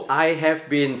I have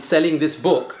been selling this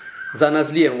book, Zan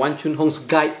Azli and Wan Chun Hong's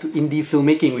Guide to Indie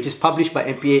Filmmaking, which is published by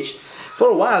MPH for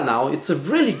a while now. It's a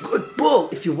really good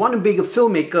book if you want to be a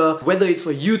filmmaker, whether it's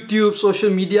for YouTube, social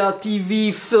media,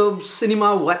 TV, film,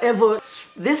 cinema, whatever.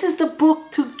 This is the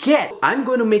book to get. I'm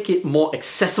going to make it more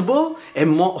accessible and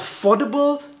more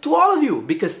affordable to all of you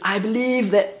because I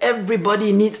believe that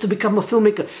everybody needs to become a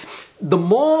filmmaker. The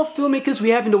more filmmakers we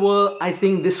have in the world, I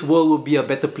think this world will be a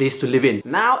better place to live in.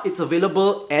 Now it's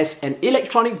available as an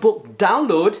electronic book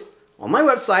download on my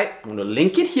website. I'm going to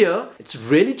link it here. It's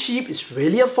really cheap, it's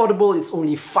really affordable. It's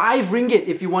only 5 ringgit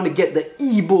if you want to get the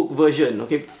ebook version.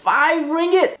 Okay, 5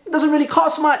 ringgit. It doesn't really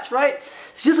cost much, right?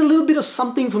 It's just a little bit of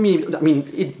something for me. I mean,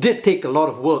 it did take a lot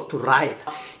of work to write.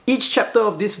 Each chapter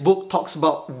of this book talks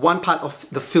about one part of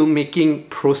the filmmaking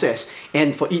process.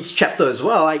 And for each chapter as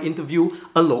well, I interview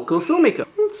a local filmmaker.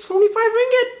 It's only 5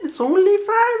 ringgit. It's only 5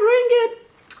 ringgit.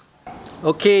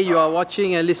 Okay, you are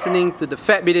watching and listening to the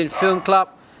Fat Bidin Film Club.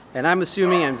 And I'm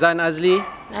assuming I'm Zan Azli.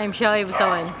 I'm Syawai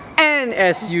Busawan. And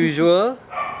as usual,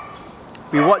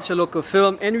 we watch a local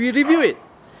film and we review it.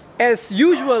 As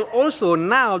usual also,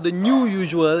 now the new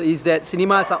usual is that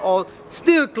cinemas are all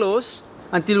still closed.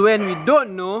 Until when, we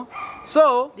don't know.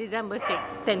 So December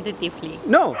 6th, tentatively.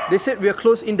 No, they said we are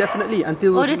closed indefinitely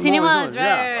until. Oh, the cinemas,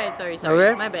 right. Sorry.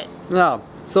 Okay. My bad. Now,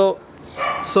 so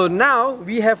now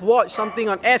we have watched something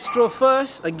on Astro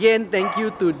First. Again, thank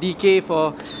you to DK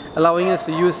for allowing us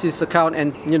to use his account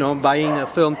and buying a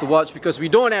film to watch because we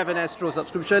don't have an Astro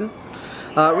subscription.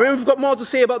 We've got more to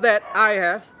say about that. I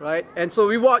have, right? And so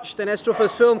we watched an Astro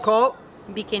First film called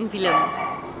Bikin Film.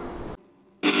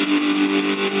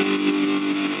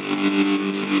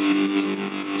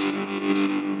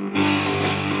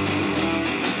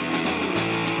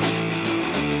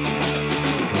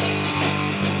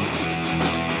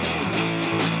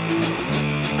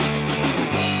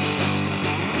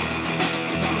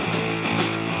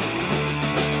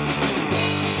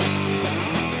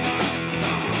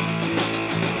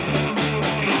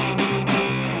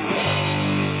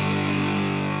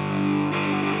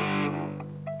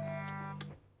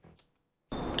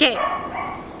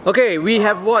 Okay, we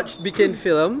have watched Bikin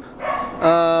Film.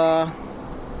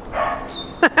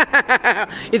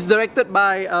 It's directed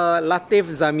by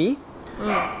Latif Zami.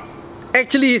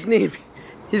 Actually, his name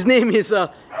is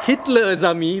Hitler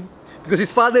Zami because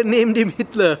his father named him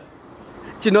Hitler.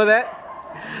 Do you know that?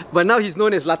 But now he's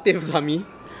known as Latif Zami,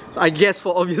 I guess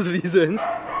for obvious reasons,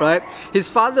 right? His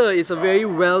father is a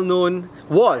well-known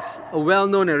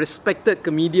and respected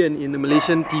comedian in the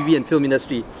Malaysian TV and film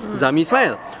industry, Zami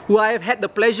Ismail, who I have had the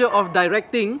pleasure of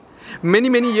directing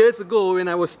many years ago when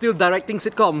I was still directing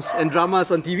sitcoms and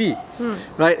dramas on TV,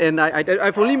 right? And I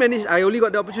only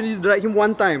got the opportunity to direct him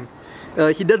one time.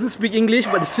 He doesn't speak English,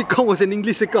 but the sitcom was an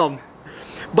English sitcom.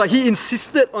 But he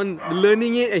insisted on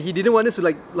learning it, and he didn't want us to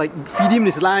like feed him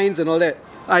his lines and all that.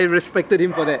 I respected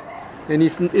him for that, and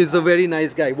he's a very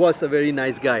nice guy. Was a very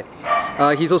nice guy.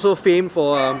 He's also famed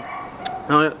for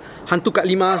Hantu Kat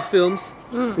Lima films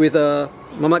with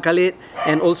Muhammad Khalid,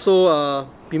 and also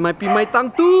Pimai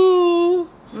Tang Tu.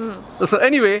 So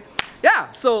anyway,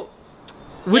 yeah. So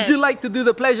would you like to do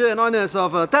the pleasure and honors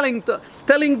of telling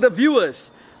the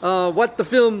viewers what the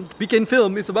film Bikin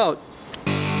Film is about?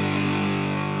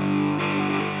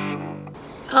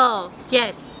 Oh,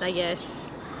 yes, I guess.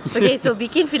 Okay, so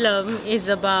Bikin Film is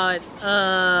about,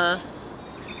 I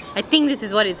think this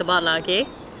is what it's about lah, okay?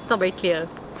 It's not very clear.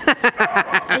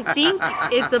 I think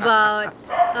it's about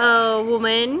a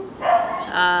woman,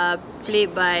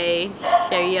 played by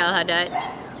Sherry Al-Haddad,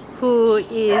 who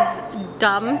is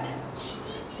dumped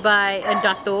by a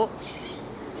dato'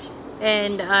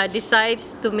 and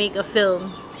decides to make a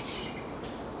film.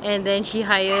 And then she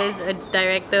hires a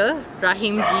director,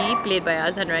 Rahim G, played by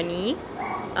Azhan Rani,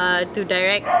 to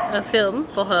direct a film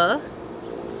for her,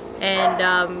 and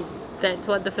that's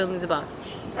what the film is about.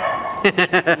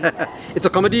 It's a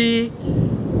comedy.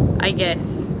 I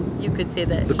guess you could say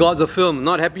that. The gods of film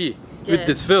not happy with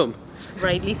this film.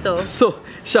 Rightly so. It's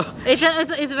a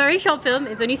very short film.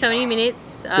 It's only 70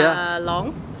 minutes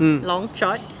long. Long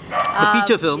short. It's a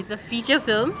feature film. It's a feature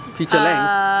film. Feature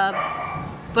length.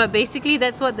 But basically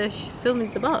that's what the film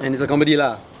is about. And it's a comedy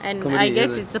lah. And I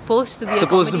guess it's supposed to be a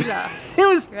comedy lah. It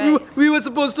was. Right? We were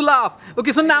supposed to laugh.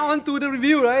 Okay, so now on to the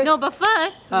review, right? No, but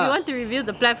first we want to review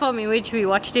the platform in which we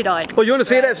watched it on. Oh, you want to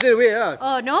say that straight away, yeah?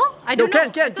 Oh no, I don't know.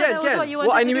 Can. What you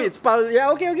wanted Anyway, to do. it's part.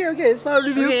 Okay. It's part of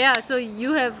the review. Okay, yeah. So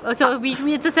you have. It's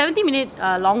a 70-minute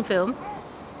long film.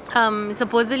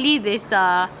 Supposedly this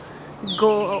Astro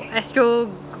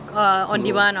on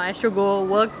demand or Astro Go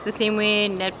works the same way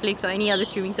Netflix or any other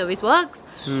streaming service works.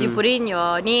 You put in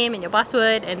your name and your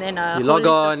password, and then a You whole log list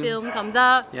on. of film comes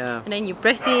up, Yeah. and then you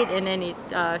press it, and then it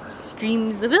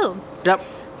streams the film. Yep.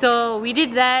 So we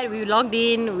did that. We logged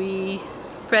in. We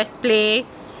pressed play,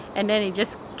 and then it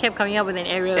just kept coming up with an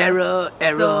error. Error.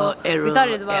 So we thought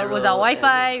it was our error.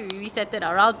 Wi-Fi. We resetted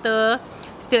our router.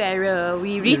 Still error.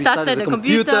 We restarted the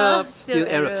computer. Still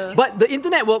error. But the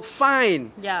internet worked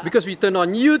fine. Yeah. Because we turned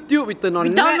on YouTube, we turned on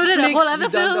We downloaded a Netflix, whole other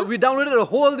film. we downloaded a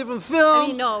whole different film. I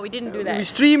mean, no, we didn't do that. We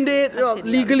streamed it, That's it,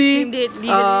 yeah. legally. We streamed it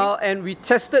legally. And we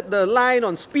tested the line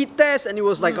on speed test, and it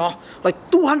was like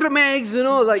 200 megs,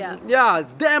 yeah,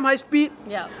 it's damn high speed.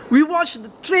 Yeah. We watched the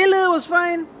trailer, was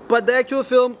fine, but the actual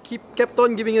film kept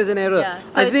on giving us an error. Yeah,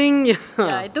 so I think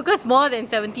Yeah, it took us more than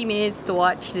 70 minutes to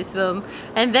watch this film.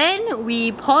 And then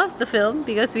we paused the film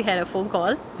because we had a phone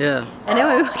call. yeah. And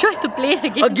then we tried to play it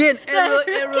again. Again, The error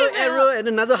came error, out. and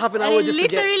another half an And hour it just to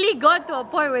get. literally got to a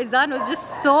point where Zan was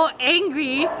just so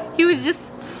angry. He was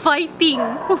just fighting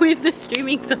with the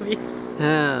streaming service.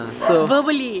 Yeah, so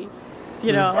Verbally.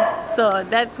 You know. So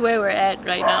that's where we're at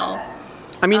right now.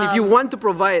 I mean, if you want to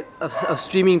provide a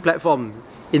streaming platform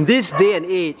in this day and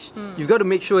age, you've got to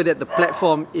make sure that the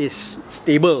platform is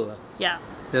stable. Yeah.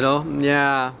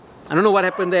 Yeah. I don't know what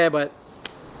happened there, but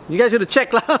you guys got to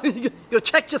check lah. You got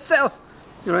to check yourself,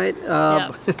 right?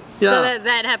 Yeah. Yeah. So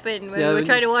that happened when Yeah, we were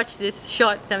trying to watch this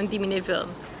short 70-minute film.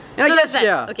 And I So guess, that's that.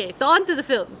 yeah. Okay, so on to the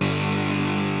film.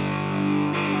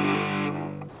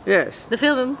 Yes. The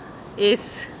film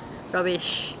is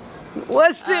rubbish.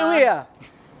 What straight away?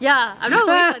 Yeah, I'm not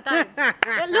wasting my time.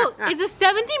 But look, it's a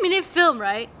 70-minute film,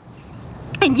 right?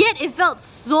 And yet it felt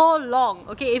so long.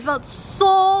 Okay, it felt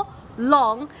so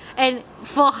long, and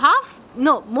for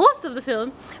most of the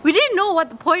film, we didn't know what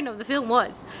the point of the film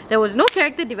was. There was no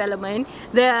character development.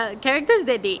 The characters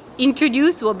that they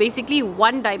introduced were basically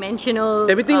one-dimensional.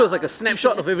 Everything was like a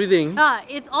snapshot of everything.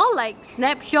 It's all like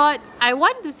snapshots. I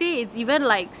want to say it's even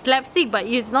like slapstick, but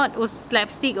it's not. It was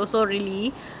slapstick also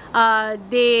really.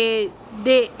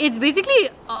 It's basically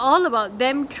all about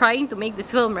them trying to make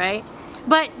this film, right?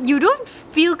 But you don't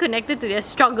feel connected to their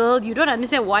struggle. You don't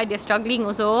understand why they're struggling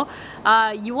also.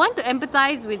 You want to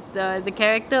empathize with the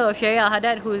character of Sherry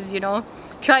Al-Haddad, who's,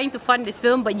 trying to fund this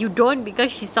film, but you don't,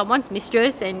 because she's someone's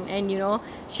mistress and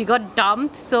she got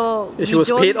dumped. So She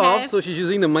was paid off, so she's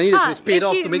using the money that she was paid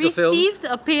off to make a film. She received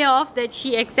a payoff that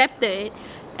she accepted.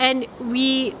 And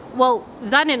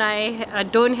Zan and I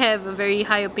don't have a very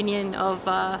high opinion of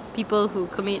people who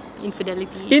commit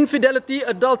infidelity. Infidelity,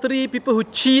 adultery, people who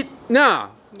cheat. Nah.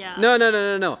 Yeah. No.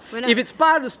 We're not- If it's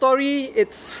part of the story,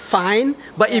 it's fine.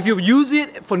 But if you use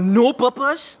it for no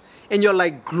purpose and you're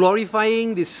like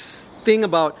glorifying this thing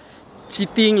about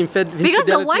cheating, infidelity, Because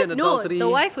the wife and knows, adultery. the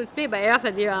wife who's played by Era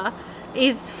Fazira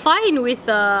is fine with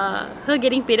her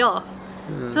getting paid off.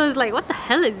 So it's like, what the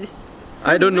hell is this?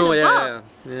 I don't know, about?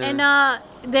 yeah.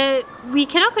 And we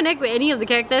cannot connect with any of the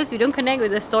characters. We don't connect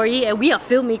with the story, and we are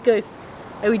filmmakers,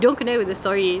 and we don't connect with the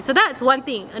story. So that's one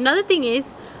thing. Another thing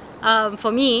is,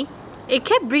 for me, it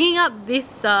kept bringing up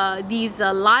these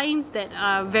lines that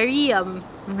are very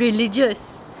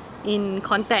religious in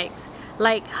context,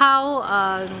 like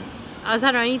how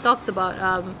Azhar Rani talks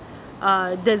about.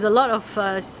 There's a lot of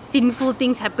sinful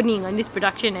things happening on this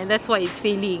production, and that's why it's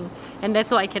failing, and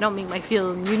that's why I cannot make my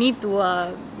film. You need to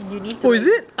Oh, is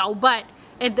it? taubat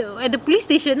at the police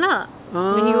station lah.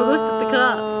 When he goes to pick her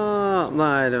up.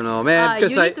 I don't know, man.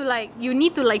 Because you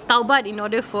need to taubat in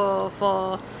order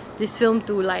for this film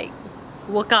to like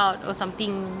work out or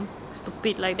something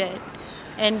stupid like that.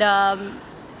 And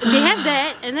they have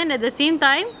that, and then at the same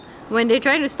time, when they're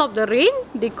trying to stop the rain,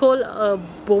 they call a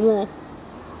bomo.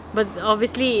 But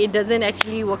obviously it doesn't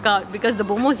actually work out, because the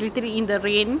bomo is literally in the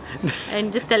rain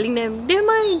and just telling them, never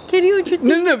mind, carry on shooting.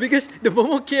 No, because the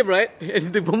Bomo came, right?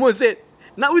 And the Bomo said,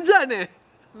 nak hujan eh?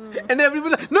 And then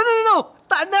everybody like, no,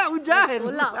 tak nak hujan.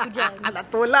 Tolak hujan. Nak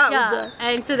tolak hujan. Yeah,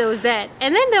 and so there was that.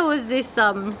 And then there was this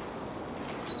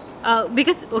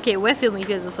because we're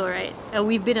filmmakers also, right?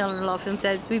 We've been on a lot of film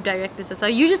sets, we've directed stuff. So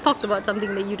you just talked about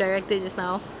something that you directed just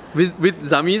now. With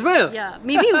Zami as well. Yeah,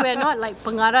 maybe we're not like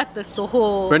pengarah to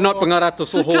Soho. We're not pengarah to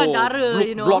Soho. Sutradara,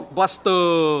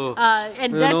 Blockbuster.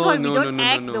 And that's why we no, don't no,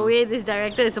 act no. the way this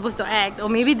director is supposed to act. Or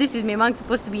maybe this is memang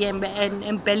supposed to be an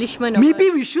embellishment of Maybe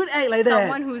we should act like that.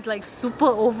 someone who's like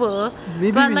super over.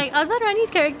 Maybe but we- like Azhar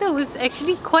Rani's character was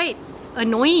actually quite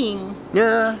annoying.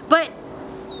 Yeah. But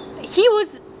he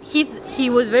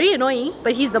was very annoying,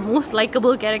 but he's the most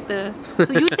likable character.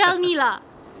 So you tell me lah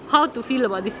how to feel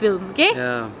about this film, okay?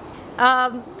 Yeah.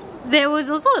 There was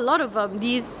also a lot of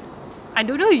these I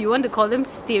don't know if you want to call them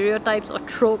stereotypes or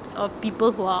tropes of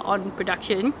people who are on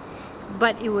production,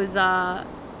 but it was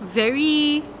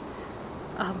very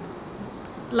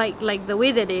like the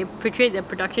way that they portrayed the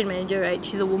production manager, right?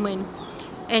 She's a woman,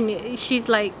 and she's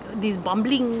like this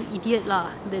bumbling idiot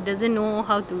lah that doesn't know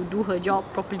how to do her job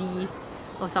properly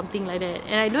or something like that.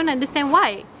 And I don't understand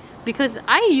why, because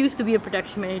I used to be a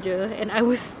production manager and I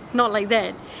was not like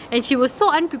that. And she was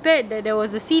so unprepared that there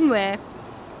was a scene where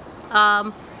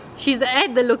she's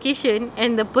at the location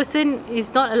and the person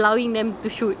is not allowing them to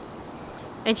shoot.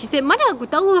 And she said, mana aku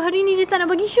tahu hari ni dia tak nak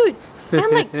bagi shoot? And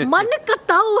I'm like, mana kau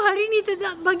tahu hari ni dia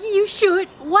tak bagi you shoot?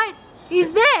 What is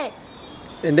that?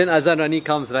 And then Azan Rani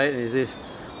comes, right? And he says,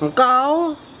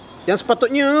 engkau yang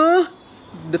sepatutnya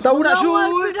dia tahu nak Mengawal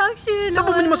shoot. production. Siapa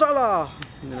punya masalah?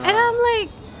 And I'm like,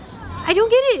 I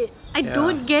don't get it. I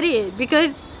don't get it.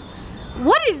 Because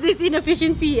what is this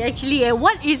inefficiency actually? And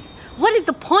what is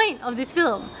the point of this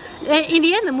film? In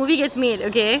the end, the movie gets made,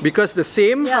 okay? Because the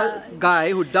same Yeah.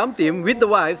 guy who dumped him with the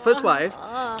first wife,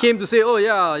 came to say, oh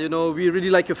yeah, you know, we really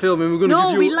like your film and we're going to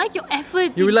No, give you... we like your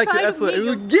efforts. You in like your trying to effort. make We a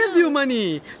will give you film.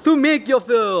 money to make your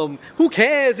film. Who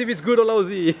cares if it's good or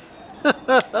lousy?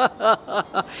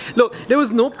 Look, there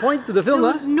was no point to the film.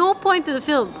 There was no point to the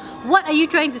film. What are you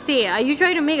trying to say? Are you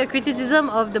trying to make a criticism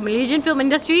of the Malaysian film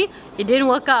industry? It didn't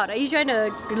work out. Are you trying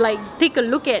to like take a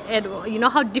look at you know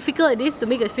how difficult it is to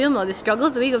make a film or the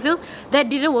struggles to make a film? That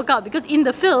didn't work out because in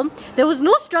the film there was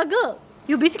no struggle.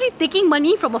 You're basically taking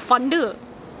money from a funder.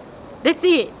 That's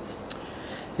it.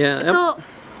 Yeah. So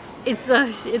it's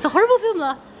a horrible film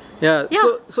lah. Yeah.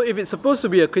 Yeah. So if it's supposed to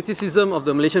be a criticism of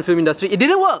the Malaysian film industry, it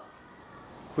didn't work.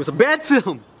 It was a bad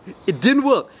film. It didn't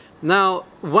work. Now,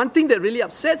 one thing that really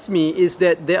upsets me is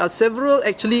that there are several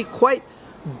actually quite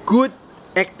good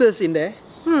actors in there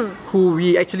who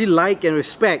we actually like and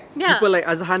respect. Yeah. People like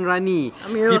Azhan Rani,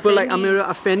 Amirul people like Afendi. Amirul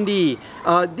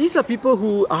Afendi. These are people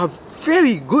who are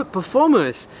very good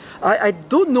performers. I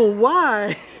don't know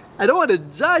why. I don't want to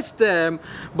judge them,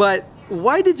 but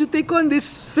why did you take on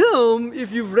this film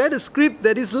if you've read a script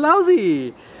that is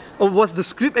lousy? Or was the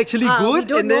script actually We good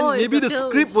don't and then know if maybe the the film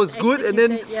script is was good and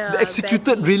then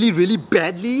executed badly. really, really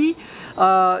badly?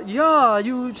 Yeah,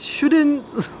 you shouldn't.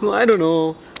 I don't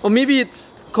know. Or maybe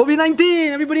it's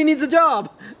COVID-19. Everybody needs a job.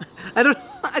 I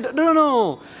don't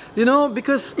know. You know,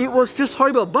 because it was just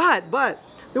horrible. But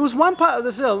there was one part of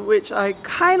the film which I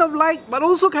kind of liked, but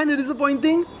also kind of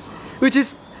disappointing, which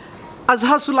is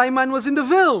Azhar Sulaiman was in the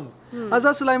film.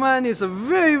 Azhar Sulaiman is a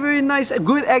very, very nice,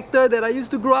 good actor that I used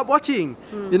to grow up watching.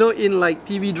 You know, in like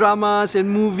TV dramas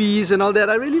and movies and all that.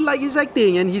 I really like his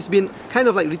acting, and he's been kind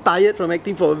of like retired from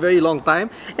acting for a very long time.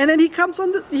 And then he comes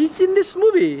on, he's in this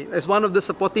movie as one of the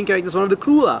supporting characters, one of the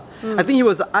crew. I think he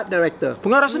was the art director.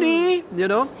 Pengarah seni, you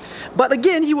know. But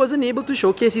again, he wasn't able to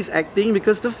showcase his acting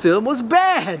because the film was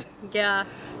bad. Yeah.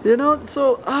 You know,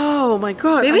 so, oh my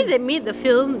god. Maybe they made the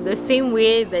film the same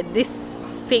way that this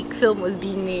fake film was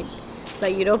being made.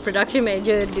 Like, you know, production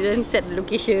manager didn't set the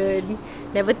location,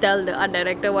 never tell the art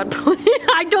director what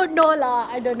I don't know lah.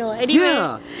 I don't know. Anyway,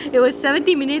 Yeah. it was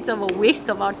 70 minutes of a waste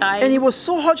of our time. And it was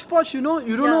so hodgepodge, you know.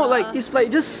 You don't know, Yeah. like, it's like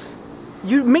just,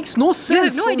 it makes no you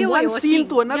sense have no from idea what one you're scene watching.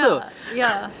 to another.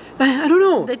 Yeah. I don't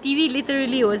know. The TV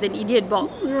literally was an idiot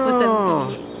box for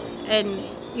 70 minutes. And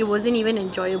it wasn't even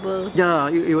enjoyable. Yeah,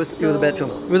 it was a bad So,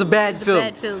 film. It was a bad it was a film.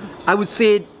 bad film. I would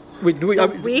say, It was a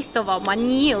waste of our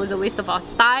money. It was a waste of our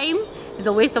time. It's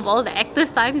a waste of all the actors'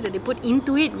 times that they put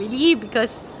into it, really,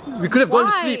 because we could have gone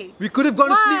to why? sleep. We could have gone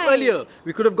to sleep Why? earlier.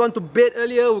 We could have gone to bed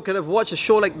earlier. We could have watched a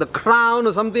show like The Crown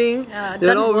or something. Done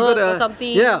we work could or have,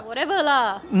 something. Yeah. Whatever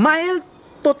lah. Mile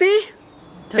Tote.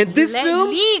 And this film,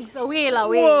 leagues away lah.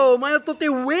 whoa, Mile Tote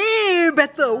way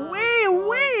better, way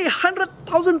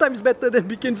 100,000 times better than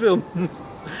Bikin film.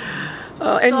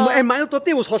 And Mile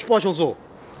Tote was hodgepodge also.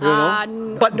 You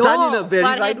know, but no, done in a very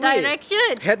but right had way.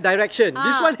 direction. Had direction.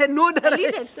 This one had no At direction.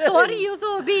 least had story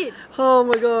also a bit. Oh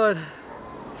my god.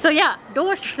 So yeah, don't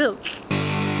watch the film.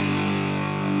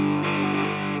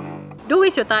 Don't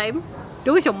waste your time.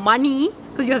 Don't waste your money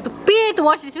because you have to pay to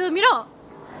watch this film. You know.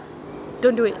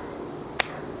 Don't do it.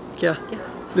 Yeah.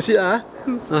 That's it,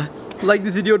 like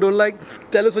this video, don't like,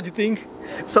 tell us what you think.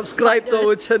 Subscribe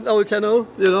to our channel,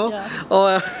 you know. Yeah.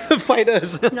 Or fight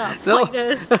us. No, fight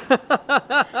us.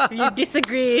 If you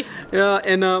disagree. Yeah,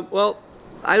 and well,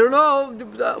 I don't know.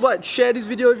 What? Share this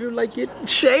video if you like it.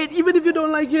 Share it even if you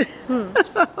don't like it.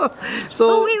 So.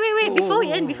 Oh wait! Before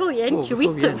we end, Oh, should before we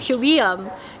end. should we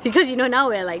because you know now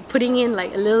we're like putting in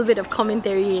like a little bit of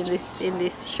commentary in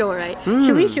this show, right?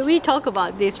 Should we talk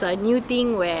about this new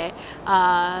thing where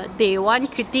they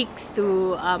want critics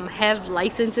to have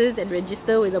licenses and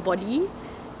register with a body?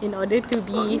 in order to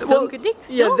be film well, critics?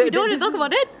 yeah, No, that- we don't want this to talk is-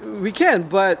 about it. We can,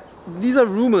 but these are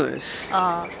rumors.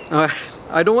 Alright,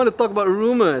 I don't want to talk about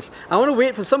rumors. I want to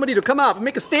wait for somebody to come up and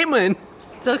make a statement.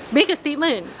 So make a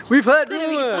statement. We've heard So that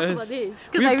we can talk rumors. about this.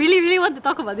 Because I really, really want to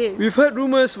talk about this. We've heard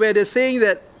rumors where they're saying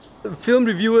that film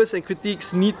reviewers and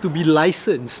critics need to be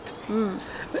licensed. And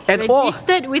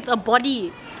Registered with a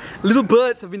body. little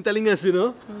birds have been telling us, you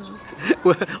know,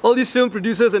 where all these film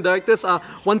producers and directors are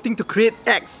wanting to create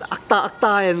acts, acta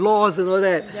and laws and all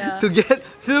that Yeah. to get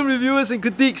film reviewers and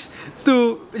critics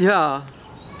to,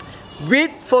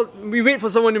 we wait for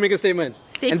someone to make a statement.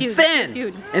 Stay and tuned, then, stay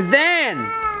tuned. And then,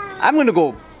 I'm gonna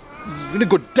go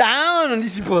down on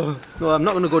these people. No, I'm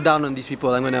not gonna go down on these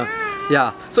people. I'm gonna,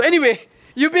 So anyway,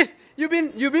 you've been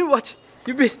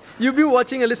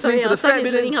watching and listening Sorry, to our the son Fat is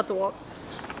Bit. learning how to walk.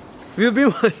 We've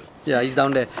been he's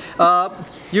down there.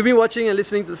 You've been watching and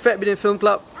listening to the Fat Billion Film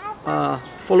Club.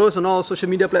 Follow us on all social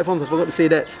media platforms. I forgot to say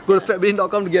that. Go to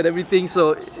fatbillion.com to get everything.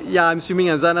 So I'm assuming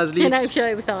I'm Zan Azli. And I'm sure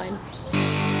it was someone.